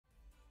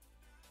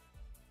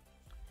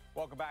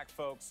Welcome back,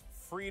 folks.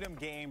 Freedom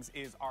Games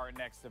is our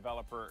next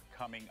developer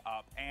coming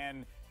up.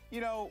 And,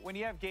 you know, when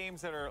you have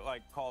games that are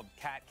like called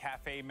Cat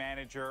Cafe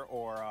Manager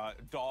or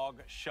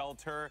Dog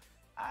Shelter,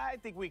 I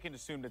think we can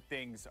assume that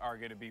things are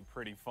going to be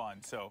pretty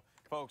fun. So,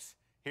 folks,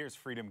 here's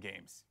Freedom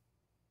Games.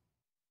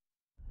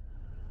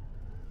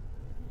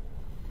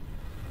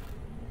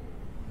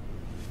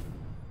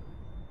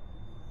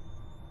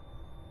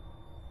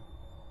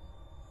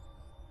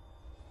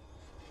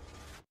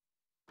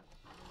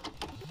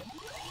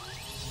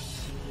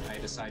 I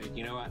decided,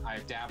 you know what,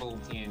 I've dabbled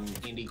in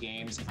indie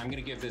games. I'm going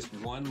to give this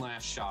one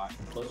last shot.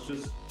 Let's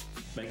just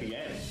make a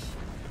game.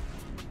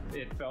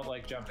 It felt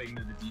like jumping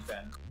into the deep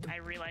end. I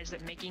realized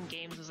that making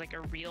games is like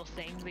a real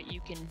thing that you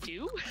can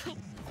do.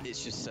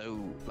 It's just so,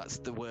 that's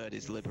the word,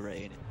 is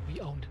liberating. We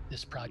owned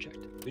this project.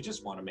 We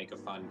just want to make a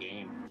fun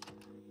game.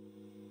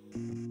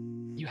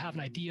 You have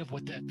an idea of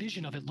what the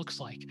vision of it looks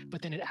like,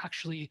 but then it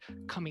actually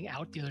coming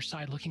out the other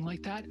side looking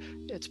like that,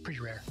 it's pretty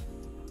rare.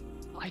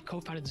 I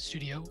co-founded the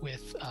studio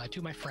with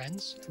two of my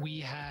friends. We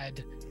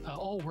had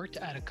all worked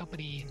at a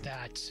company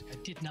that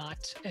did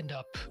not end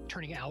up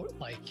turning out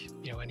like,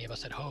 you know, any of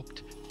us had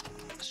hoped.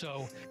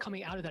 So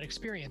coming out of that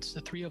experience,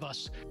 the three of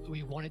us,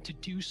 we wanted to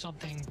do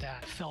something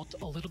that felt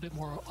a little bit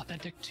more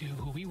authentic to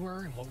who we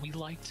were and what we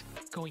liked.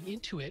 Going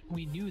into it,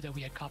 we knew that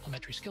we had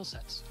complementary skill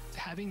sets.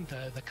 Having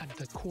the kind of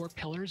the core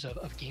pillars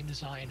of game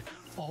design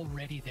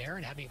already there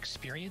and having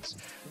experience,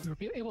 we were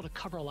able to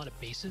cover a lot of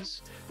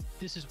bases.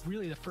 This is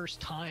really the first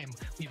time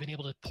we've been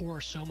able to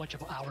pour so much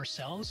of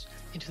ourselves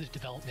into the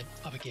development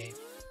of a game.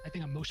 I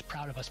think I'm most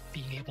proud of us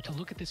being able to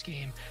look at this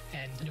game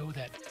and know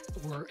that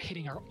we're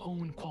hitting our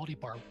own quality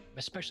bar,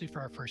 especially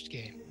for our first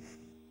game.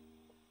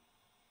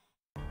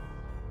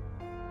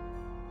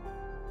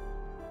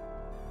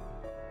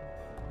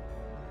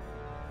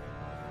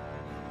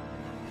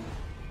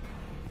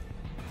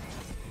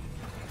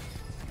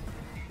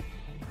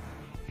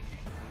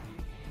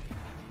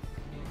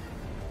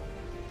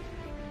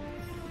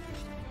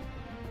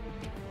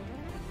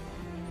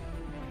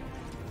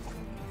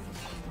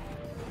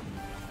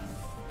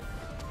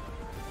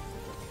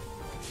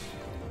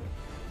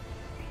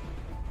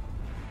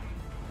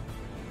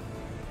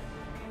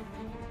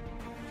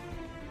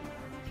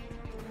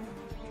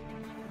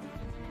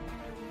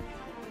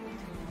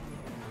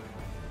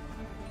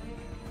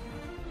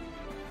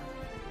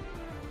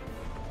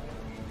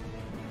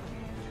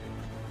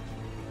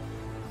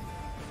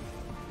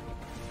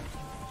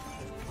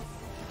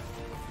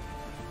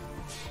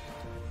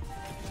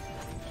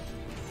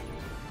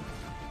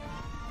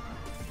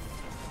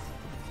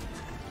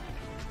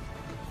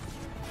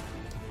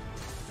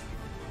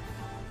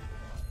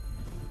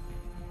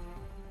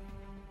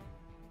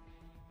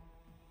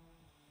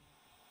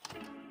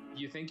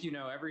 You think you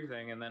know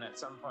everything, and then at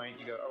some point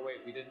you go, oh wait,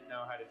 we didn't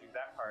know how to do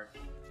that part.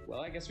 Well,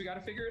 I guess we got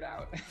to figure it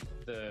out.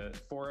 The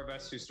four of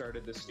us who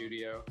started the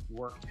studio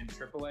worked in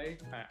AAA.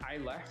 I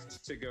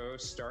left to go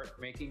start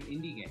making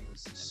indie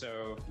games.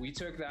 So we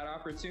took that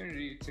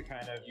opportunity to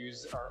kind of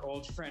use our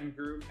old friend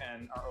group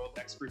and our old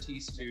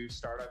expertise to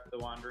start up the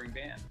Wandering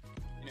Band.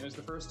 And it was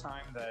the first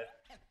time that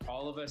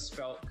all of us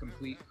felt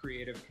complete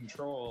creative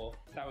control.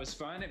 That was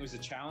fun. It was a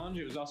challenge.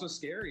 It was also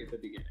scary at the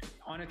beginning.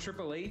 On a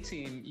AAA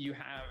team, you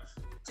have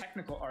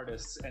technical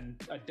artists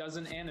and a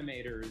dozen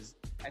animators.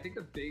 I think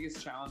the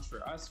biggest challenge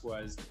for us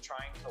was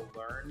trying to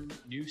learn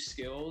new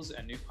skills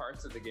and new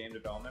parts of the game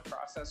development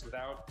process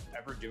without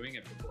ever doing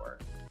it before.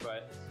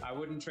 But I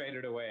wouldn't trade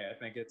it away. I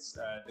think it's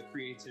the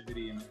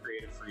creativity and the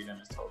creative freedom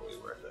is totally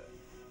worth it.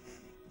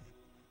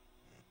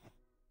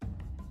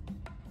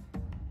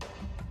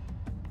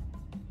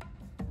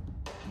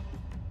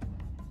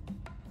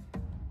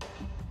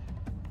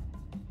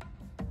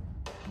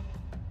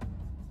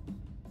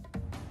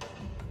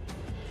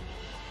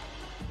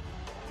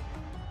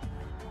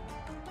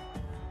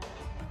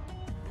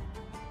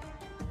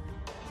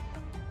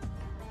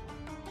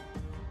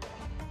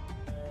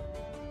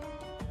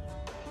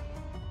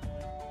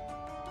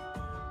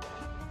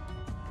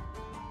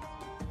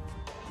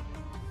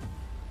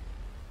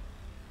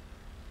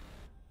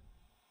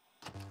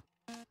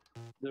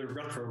 The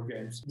retro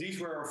games. These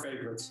were our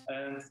favorites.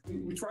 And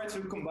we tried to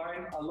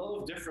combine a lot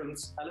of different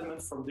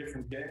elements from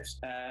different games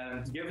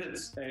and give it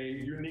a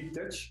unique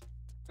touch.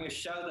 A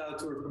shout out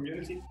to our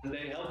community.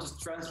 They helped us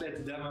translate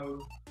the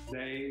demo.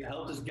 They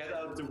helped us get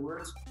out the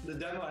word. The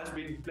demo has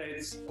been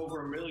played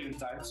over 1 million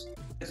times.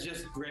 It's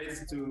just great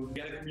to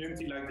get a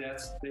community like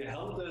that. They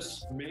helped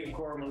us make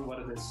Coromon what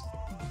it is.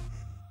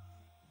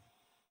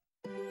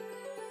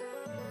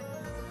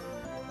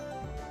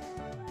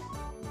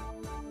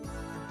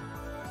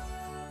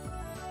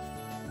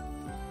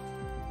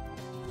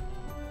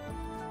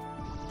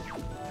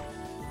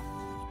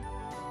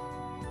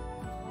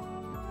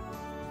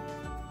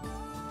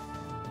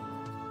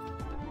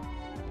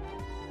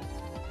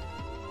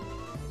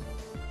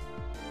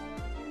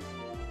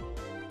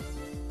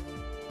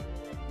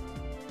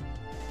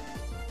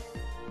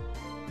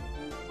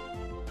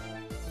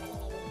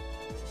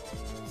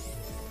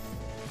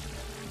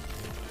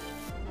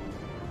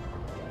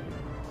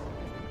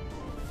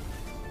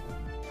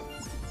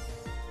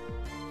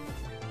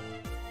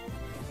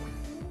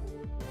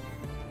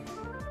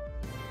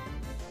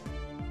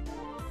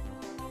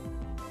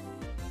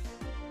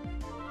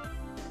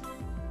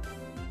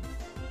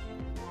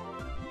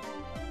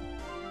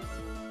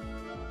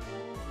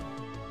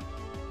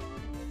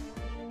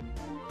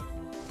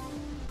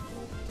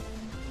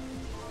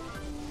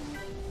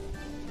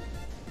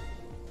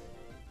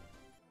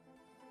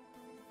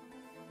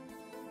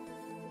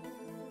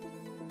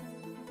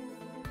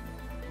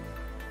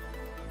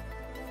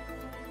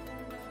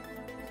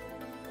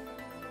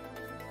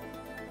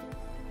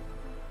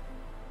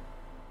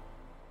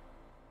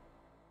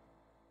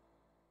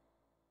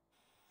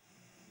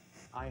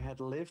 I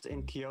had lived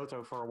in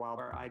Kyoto for a while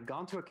where I'd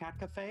gone to a cat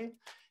cafe,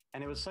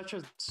 and it was such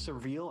a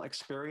surreal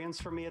experience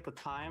for me at the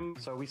time.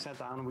 So we sat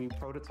down and we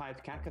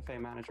prototyped Cat Cafe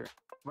Manager.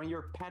 When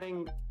you're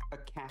petting a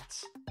cat,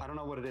 I don't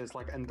know what it is,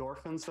 like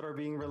endorphins that are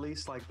being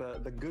released, like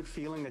the good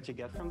feeling that you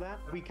get from that,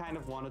 we kind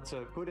of wanted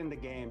to put in the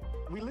game.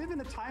 We live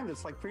in a time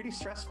that's like pretty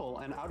stressful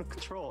and out of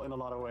control in a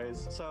lot of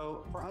ways.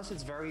 So for us,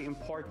 it's very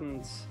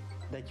important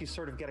that you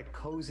sort of get a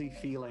cozy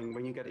feeling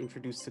when you get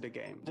introduced to the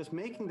game. Just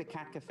making the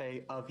cat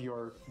cafe of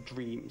your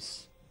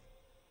dreams.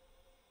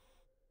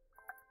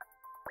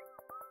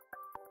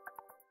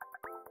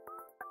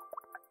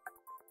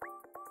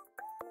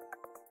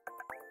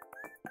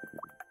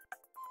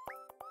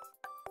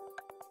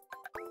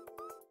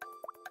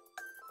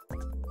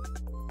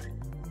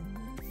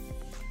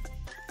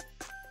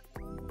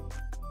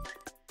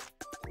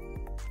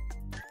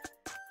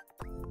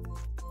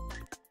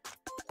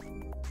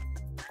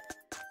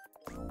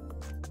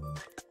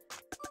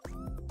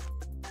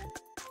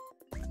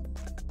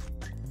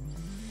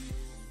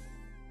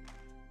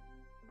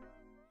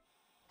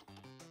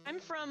 I'm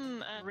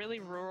from a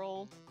really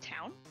rural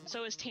town.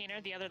 So is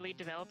Tanner, the other lead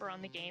developer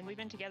on the game. We've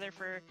been together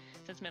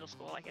since middle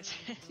school, like I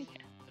said. Yeah.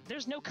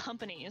 There's no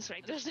companies,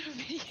 right? There's no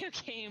video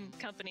game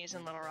companies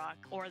in Little Rock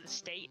or the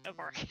state of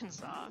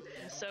Arkansas.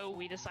 So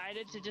we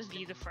decided to just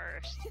be the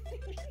first.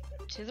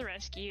 To the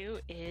Rescue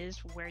is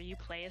where you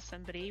play as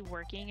somebody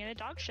working in a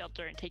dog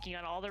shelter and taking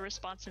on all the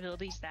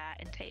responsibilities that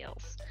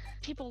entails.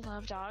 People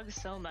love dogs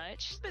so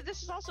much, but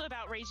this is also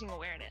about raising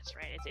awareness,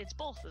 right? It's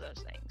both of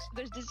those things.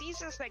 There's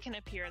diseases that can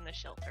appear in the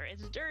shelter.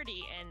 It's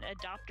dirty, and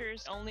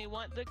adopters only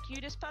want the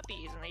cutest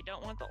puppies, and they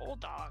don't want the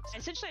old dogs.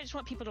 Essentially, I just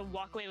want people to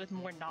walk away with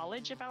more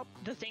knowledge about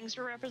the things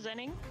we're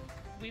representing.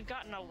 We've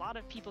gotten a lot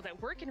of people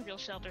that work in real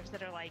shelters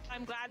that are like,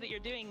 I'm glad that you're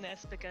doing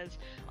this, because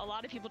a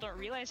lot of people don't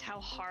realize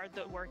how hard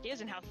the work is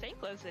and how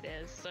thankless it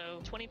is.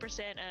 So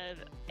 20% of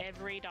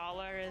every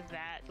dollar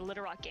that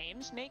Little Rock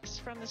Games makes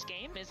from this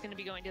game is going to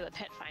be going to the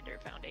Pet Finder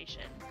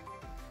Foundation.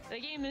 The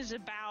game is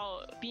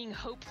about being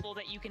hopeful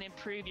that you can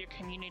improve your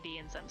community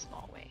in some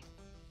small way.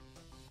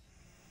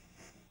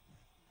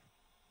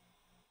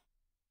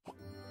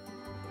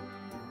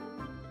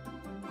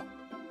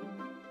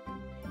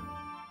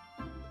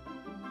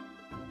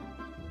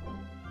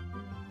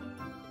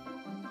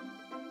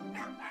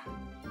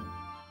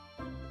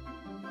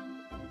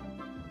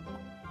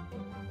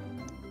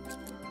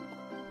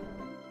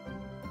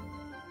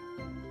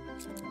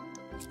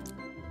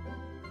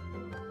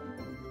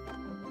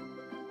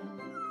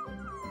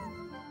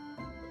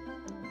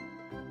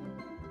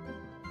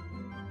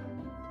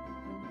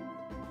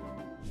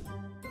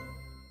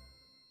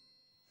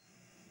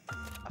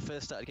 I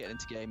first started getting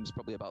into games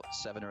probably about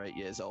 7 or 8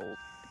 years old,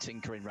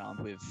 tinkering around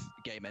with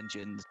game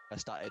engines. I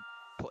started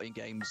putting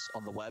games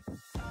on the web,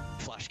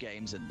 flash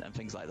games and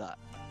things like that.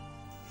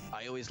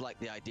 I always liked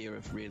the idea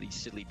of really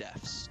silly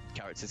deaths,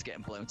 characters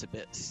getting blown to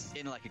bits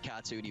in like a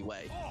cartoony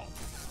way.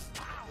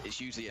 It's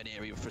usually an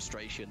area of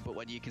frustration, but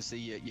when you can see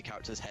your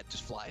character's head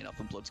just flying off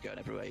and blood's going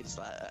everywhere, it's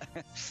like,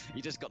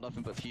 you just got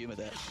nothing but humour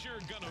there. Sure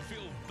gonna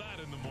feel bad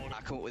in the morning.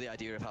 I come up with the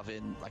idea of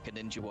having like a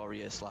Ninja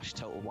Warrior /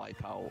 Total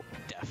Wipeout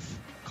death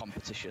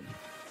competition.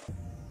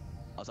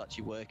 I was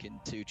actually working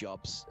 2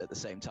 jobs at the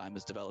same time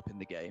as developing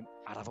the game.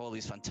 I'd have all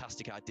these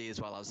fantastic ideas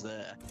while I was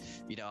there.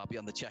 You know, I'd be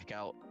on the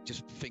checkout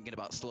just thinking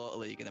about Slaughter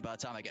League, and then by the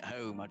time I get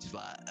home, I'd just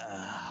like,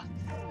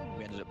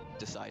 we ended up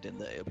deciding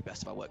that it would be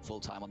best if I worked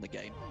full-time on the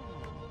game.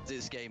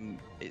 This game,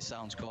 it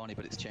sounds corny,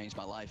 but it's changed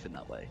my life in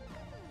that way,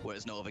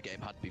 whereas no other game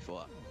had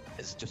before.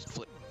 It's just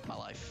flipped my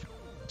life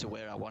to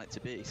where I want it to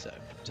be. So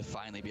to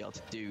finally be able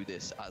to do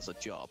this as a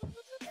job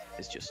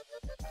is just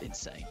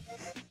insane.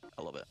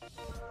 I love it.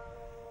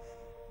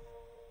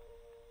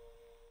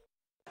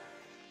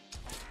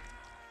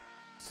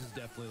 This is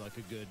definitely like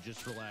a good,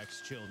 just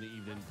relax, chill in the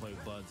evening, play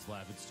with buds,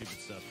 laugh at stupid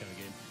stuff kind of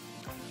game.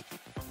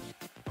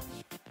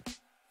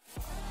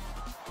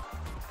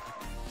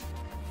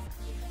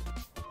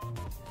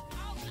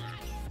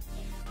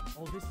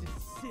 Oh, this is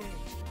sick.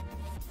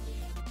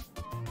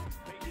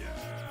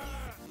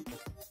 Yeah!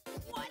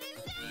 What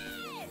is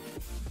that?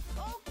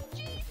 Oh,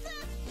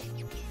 Jesus!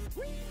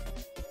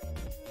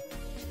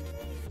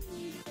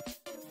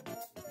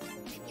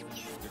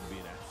 It's gonna be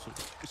an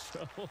absolute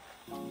show.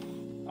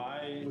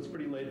 I was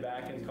pretty laid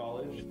back in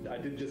college. I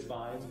did just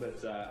fine,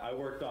 but I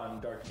worked on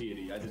Dark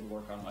Deity. I didn't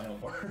work on my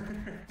own work.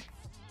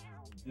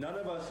 None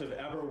of us have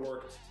ever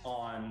worked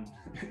on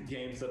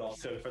games at all.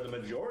 So for the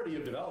majority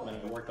of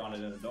development, I worked on it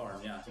in a dorm,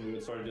 yeah. And we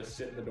would sort of just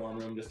sit in the dorm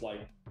room, just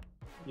like,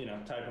 you know,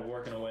 typing,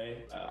 working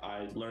away.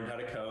 I learned how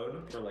to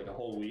code for like a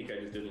whole week.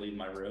 I just didn't leave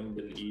my room,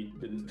 didn't eat,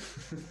 didn't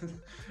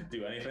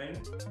do anything.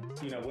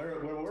 You know, where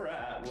we're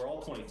at, we're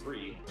all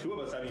 23. 2 of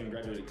us haven't even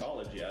graduated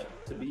college yet.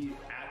 To be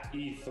at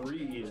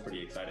E3 is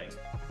pretty exciting.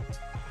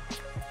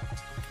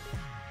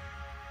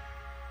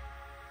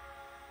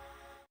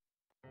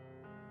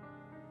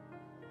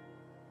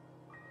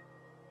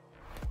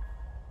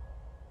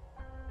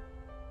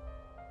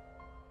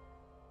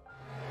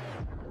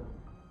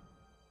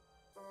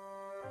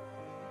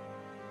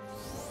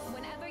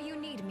 Whenever you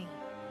need me.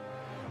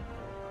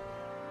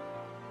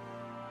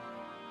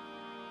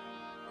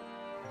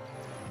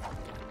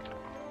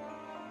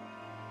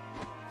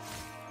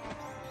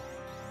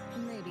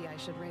 I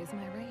should raise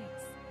my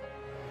rates.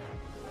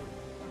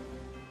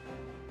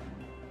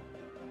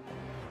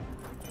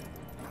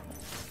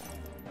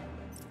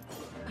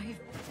 I've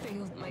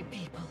failed my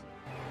people.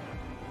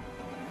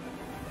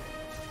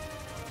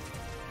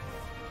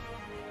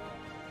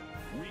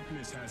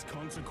 Weakness has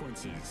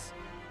consequences.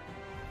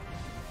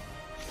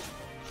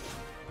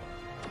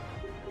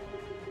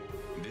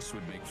 This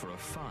would make for a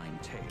fine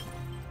tale.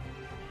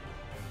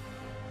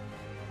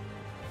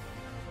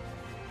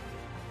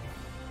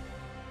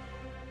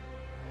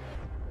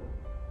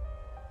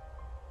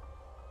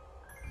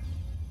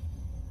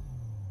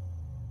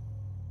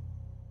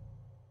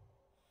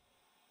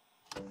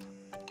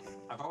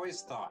 I've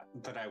always thought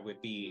that I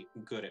would be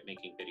good at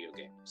making video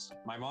games.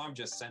 My mom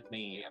just sent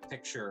me a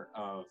picture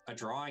of a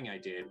drawing I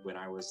did when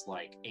I was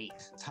like 8,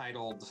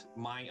 titled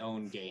My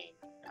Own Game.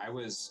 I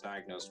was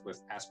diagnosed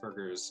with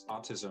Asperger's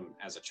autism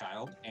as a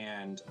child,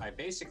 and I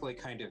basically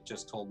kind of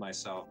just told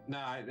myself,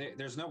 nah,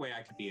 there's no way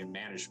I could be in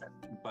management.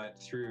 But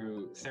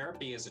through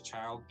therapy as a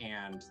child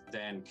and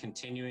then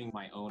continuing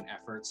my own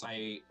efforts,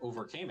 I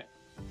overcame it.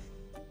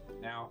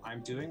 Now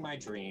I'm doing my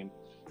dream,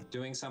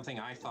 doing something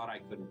I thought I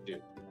couldn't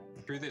do.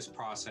 Through this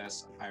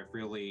process, I've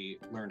really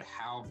learned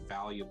how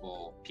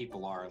valuable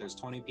people are. There's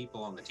 20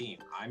 people on the team.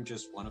 I'm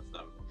just one of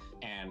them.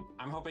 And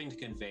I'm hoping to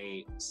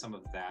convey some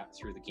of that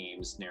through the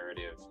game's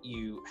narrative.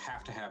 You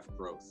have to have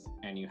growth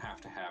and you have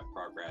to have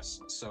progress.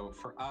 So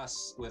for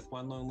us, with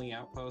One Lonely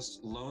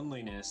Outpost,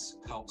 loneliness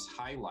helps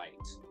highlight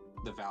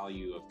the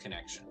value of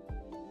connection.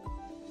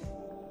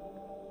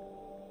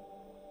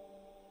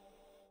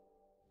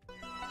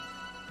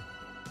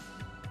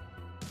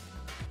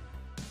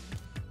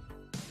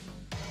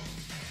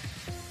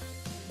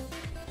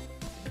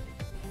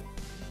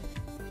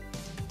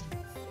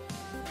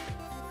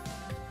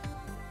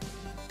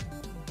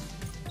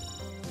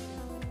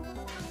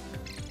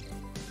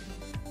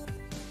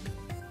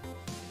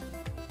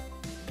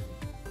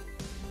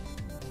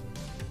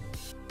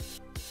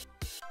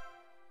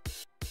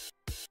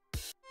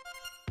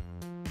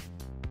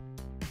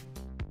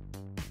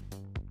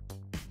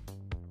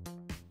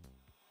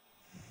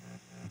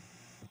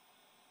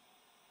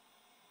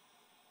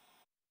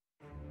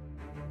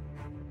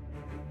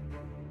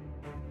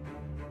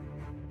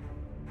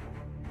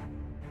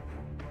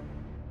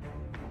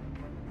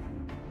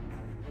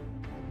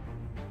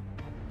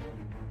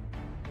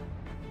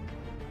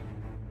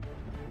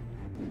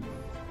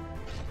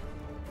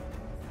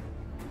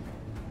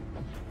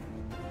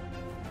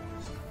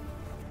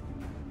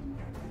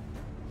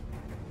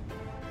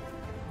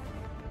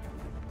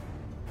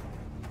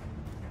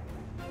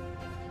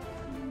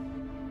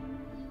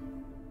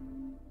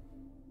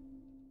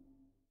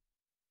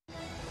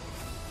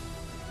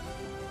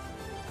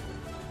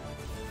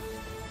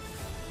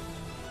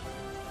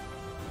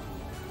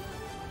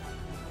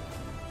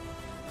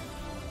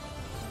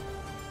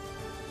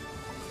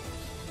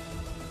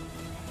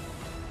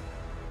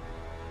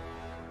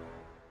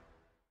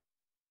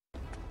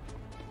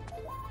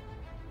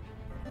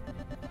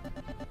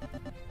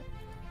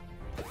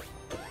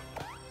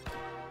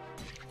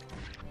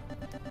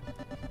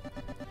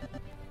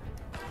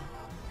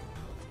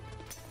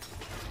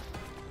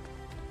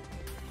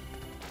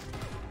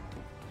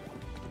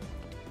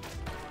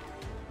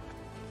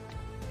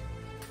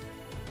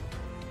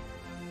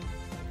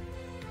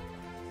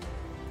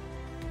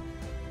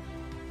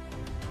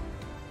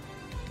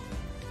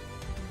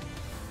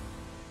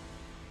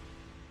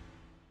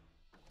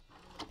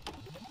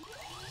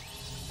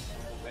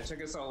 It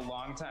took us a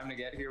long time to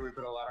get here. We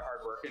put a lot of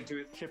hard work into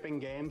it. Shipping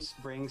games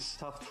brings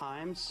tough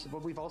times,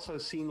 but we've also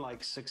seen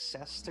like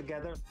success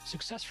together.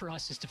 Success for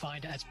us is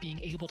defined as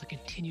being able to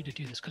continue to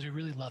do this because we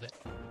really love it.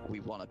 We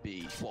want to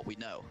be what we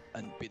know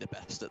and be the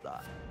best at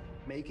that.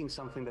 Making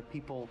something that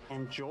people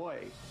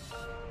enjoy.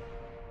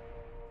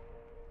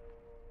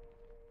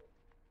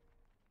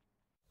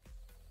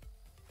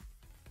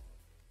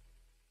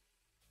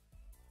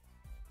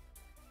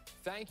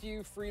 Thank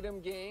you,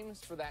 Freedom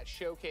Games, for that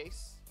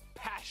showcase.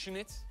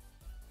 Passionate,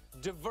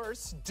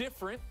 diverse,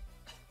 different,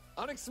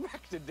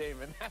 unexpected,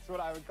 Damon. That's what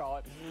I would call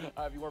it.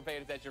 If you weren't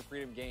paying attention,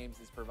 Freedom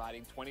Games is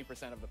providing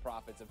 20% of the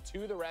profits of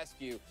To the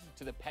Rescue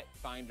to the Pet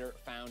Finder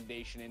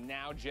Foundation. And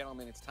now,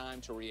 gentlemen, it's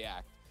time to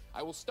react.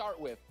 I will start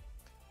with,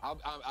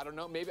 I don't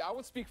know, maybe I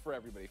won't speak for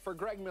everybody. For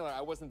Greg Miller,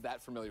 I wasn't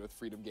that familiar with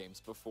Freedom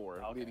Games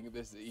before leading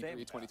this E3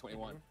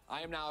 2021.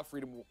 I am now a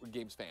Freedom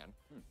Games fan.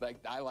 Like,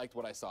 I liked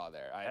what I saw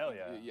there. Hell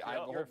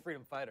yeah. You're a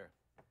freedom fighter.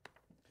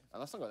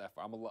 Let's not go that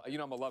far. I'm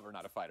a lover,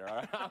 not a fighter. All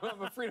right?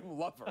 I'm a freedom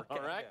lover. Okay,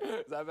 all right,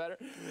 is that better?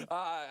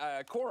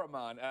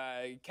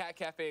 Coromon, Cat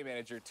Cafe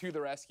manager, To the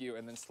Rescue,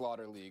 and then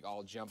Slaughter League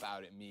all jump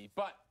out at me.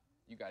 But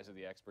you guys are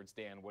the experts.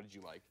 Dan, what did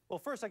you like? Well,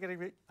 first I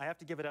have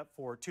to give it up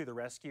for To the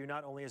Rescue.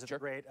 Not only is it a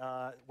great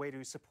way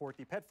to support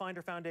the Pet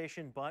Finder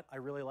Foundation, but I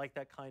really like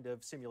that kind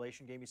of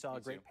simulation game. You saw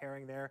a great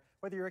pairing there.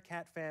 Whether you're a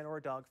cat fan or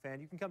a dog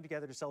fan, you can come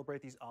together to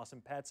celebrate these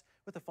awesome pets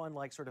with a fun,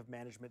 like, sort of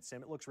management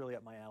sim. It looks really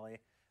up my alley.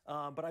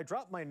 But I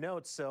dropped my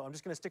notes, so I'm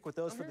just going to stick with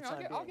those for the time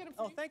being. I'll get them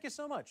for you. Thank you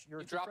so much.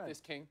 You dropped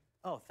this, King.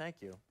 Oh, thank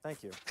you.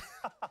 Thank you.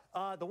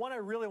 The one I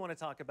really want to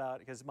talk about,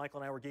 because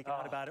Michael and I were geeking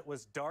out about it,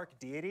 was Dark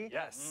Deity.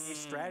 Yes. A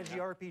strategy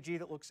RPG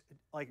that looks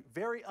like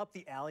very up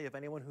the alley of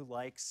anyone who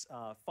likes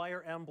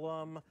Fire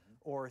Emblem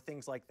or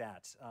things like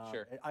that.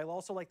 Sure. I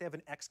also like they have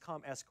an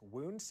XCOM-esque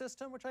wound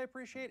system, which I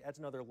appreciate. Adds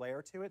another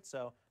layer to it,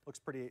 so looks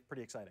pretty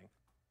exciting.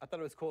 I thought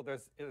it was cool.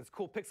 It was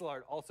cool pixel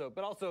art also,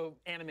 but also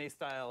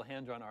anime-style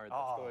hand-drawn art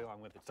that's going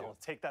along with it too.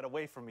 Don't take that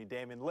away from me,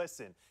 Damon.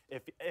 Listen,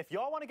 if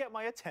y'all want to get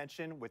my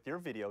attention with your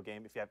video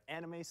game, if you have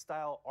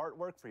anime-style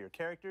artwork for your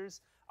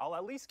characters, I'll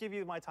at least give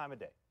you my time of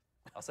day.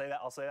 I'll say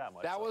that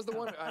much. That was the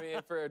one. I mean,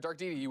 for Dark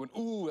Deity, you went,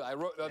 ooh. I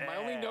wrote my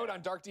only note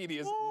on Dark Deity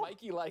is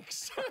Mikey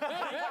likes,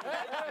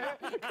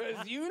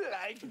 because you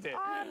liked it.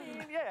 I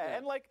mean, yeah,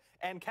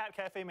 and Cat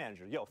Cafe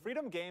Manager. Yo,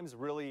 Freedom Games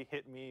really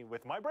hit me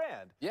with my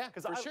brand. Yeah,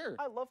 for sure.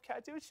 I love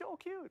Cat. Dude, it's so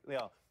cute. You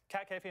know,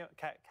 Cat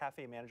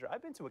Cafe Manager.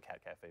 I've been to a cat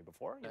cafe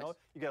before. You know,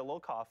 you get a little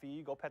coffee,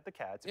 you go pet the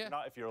cats.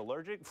 If you're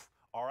allergic,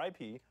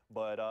 R.I.P.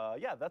 But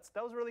yeah, that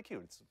was really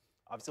cute. It's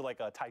obviously like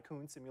a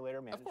tycoon simulator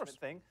management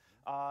thing,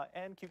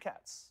 and cute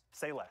cats.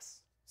 Say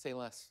less. Say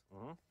less.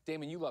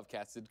 Damon, you love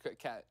cats. Did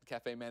Cat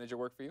Cafe Manager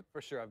work for you?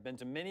 For sure. I've been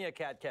to many a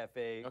cat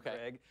cafe,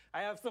 Greg.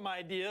 I have some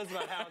ideas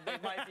about how they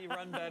might be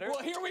run better.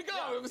 Well, here we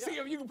go. See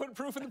if you can put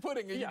proof in the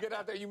pudding and you get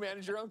out there, you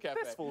manage your own cafe.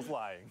 This fool's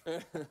lying.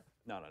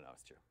 No,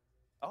 it's true.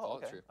 Oh,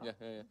 okay. True.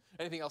 Yeah.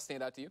 Anything else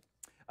stand out to you?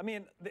 I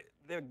mean,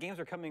 the games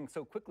are coming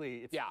so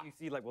quickly. You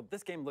see, like, well,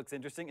 this game looks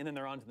interesting, and then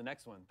they're on to the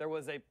next one. There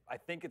was I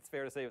think it's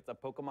fair to say it's a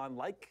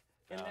Pokemon-like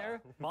in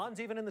there. Mon's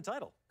even in the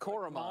title.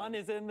 Coromon. Mon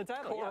is in the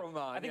title.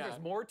 Coromon, I think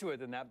there's more to it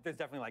than that. There's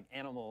definitely like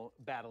animal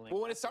battling.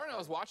 Well, when it started, I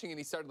was watching and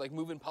he started like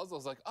moving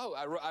puzzles. Like, oh,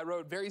 I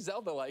wrote very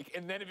Zelda-like,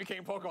 and then it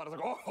became Pokemon. I was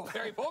like, oh,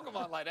 very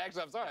Pokemon-like.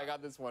 Actually, I'm sorry, I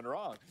got this one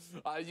wrong.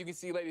 As you can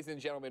see, ladies and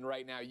gentlemen,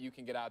 right now you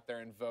can get out there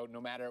and vote, no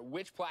matter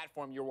which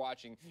platform you're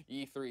watching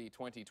E3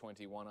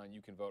 2021 on.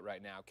 You can vote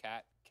right now.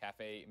 Cat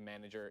Cafe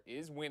Manager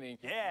is winning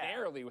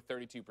narrowly with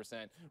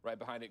 32%. Right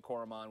behind it,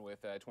 Coromon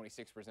with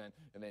 26%,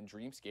 and then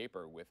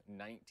Dreamscaper with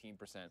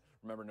 19%.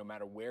 Remember, no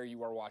matter where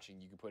you are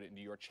watching, you can put it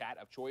into your chat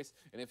of choice.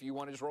 And if you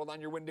want to just roll down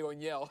your window and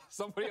yell,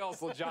 somebody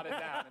else will jot it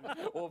down,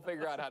 and we'll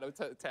figure out how to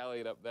tally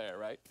it up there,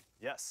 right?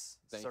 Yes,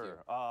 Thank sir.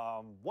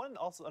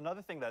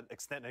 Another thing that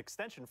an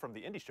extension from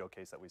the indie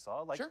showcase that we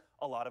saw, like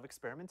a lot of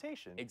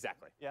experimentation.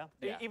 Exactly. Yeah.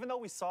 Even though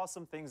we saw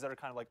some things that are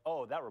kind of like,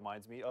 oh, that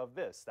reminds me of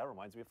this, that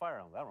reminds me of Fire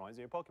Emblem, that reminds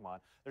me of Pokemon.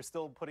 They're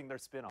still putting their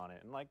spin on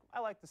it, and like I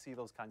like to see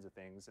those kinds of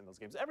things in those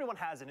games. Everyone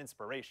has an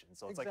inspiration,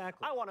 so it's like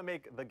I want to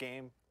make the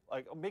game.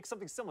 Like, make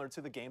something similar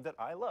to the game that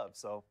I love.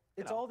 So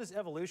it's all this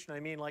evolution. I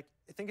mean, like,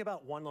 think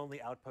about One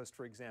Lonely Outpost,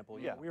 for example.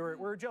 We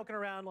were joking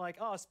around like,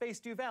 oh, Space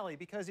Dew Valley,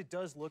 because it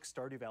does look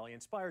Stardew Valley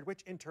inspired,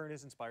 which in turn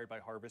is inspired by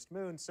Harvest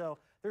Moon. So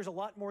there's a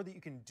lot more that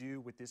you can do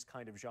with this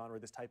kind of genre,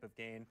 this type of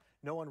game.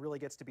 No one really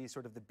gets to be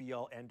sort of the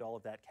be-all, end-all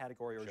of that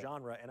category or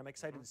genre, and I'm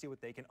excited to see what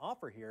they can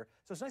offer here.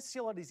 So it's nice to see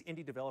a lot of these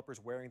indie developers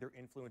wearing their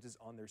influences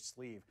on their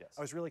sleeve.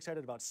 I was really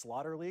excited about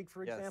Slaughter League,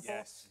 for example.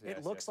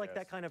 It looks like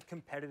that kind of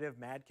competitive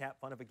madcap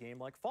fun of a game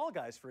like Fall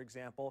Guys, for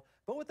example,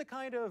 but with the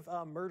kind of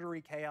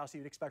murdery chaos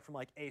you'd expect from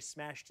like a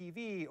Smash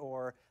TV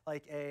or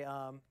like a,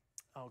 I'm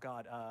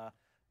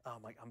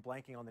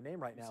blanking on the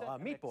name right now,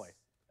 Meat Boy.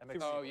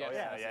 Oh,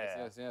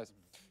 yes.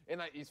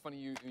 And it's funny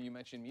you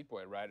mentioned Meat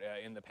Boy, right,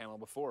 in the panel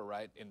before,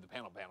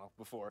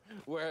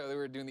 where they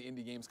were doing the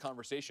indie games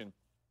conversation.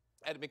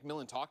 Ed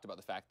McMillan talked about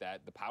the fact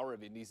that the power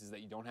of indies is that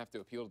you don't have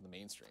to appeal to the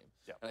mainstream.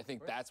 And I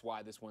think that's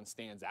why this one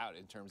stands out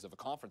in terms of a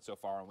conference so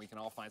far, and we can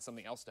all find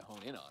something else to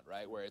hone in on,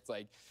 right? Where it's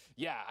like,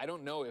 I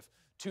don't know if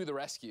To the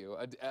Rescue,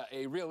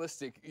 a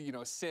realistic,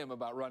 sim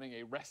about running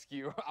a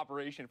rescue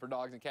operation for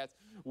dogs and cats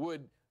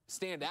would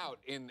stand out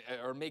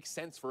or make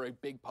sense for a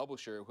big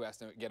publisher who has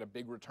to get a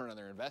big return on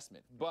their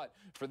investment. But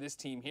for this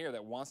team here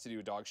that wants to do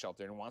a dog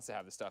shelter and wants to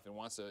have this stuff and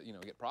wants to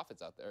get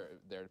profits out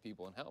there to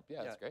people and help,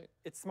 it's great.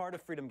 It's smart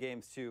of Freedom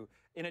Games to,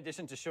 in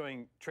addition to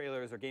showing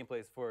trailers or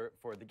gameplays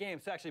for the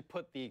games, to actually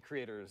put the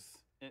creators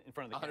in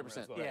front of the camera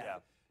as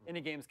well.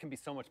 Indie games can be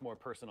so much more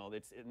personal.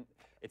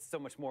 It's so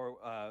much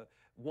more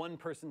one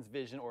person's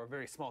vision or a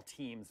very small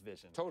team's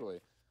vision. Totally.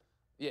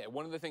 Yeah,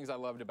 one of the things I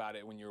loved about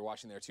it when you were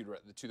watching their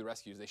To the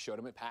Rescue is they showed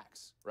them at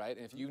PAX, right?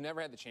 And if you've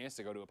never had the chance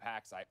to go to a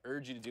PAX, I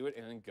urge you to do it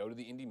and then go to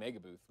the Indie Mega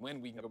Booth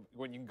when you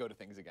can go to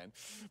things again.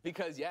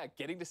 Because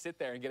getting to sit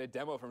there and get a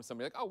demo from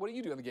somebody like, oh, what do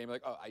you do in the game? You're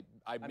like, oh,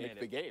 I make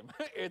the game.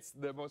 It's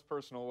the most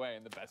personal way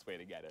and the best way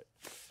to get it.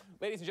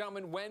 Ladies and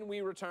gentlemen, when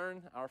we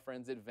return, our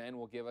friends at Venn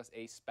will give us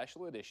a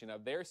special edition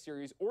of their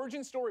series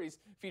Origin Stories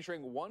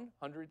featuring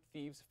 100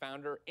 Thieves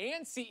founder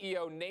and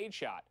CEO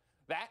Nadeshot.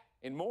 That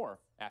and more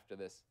after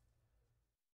this.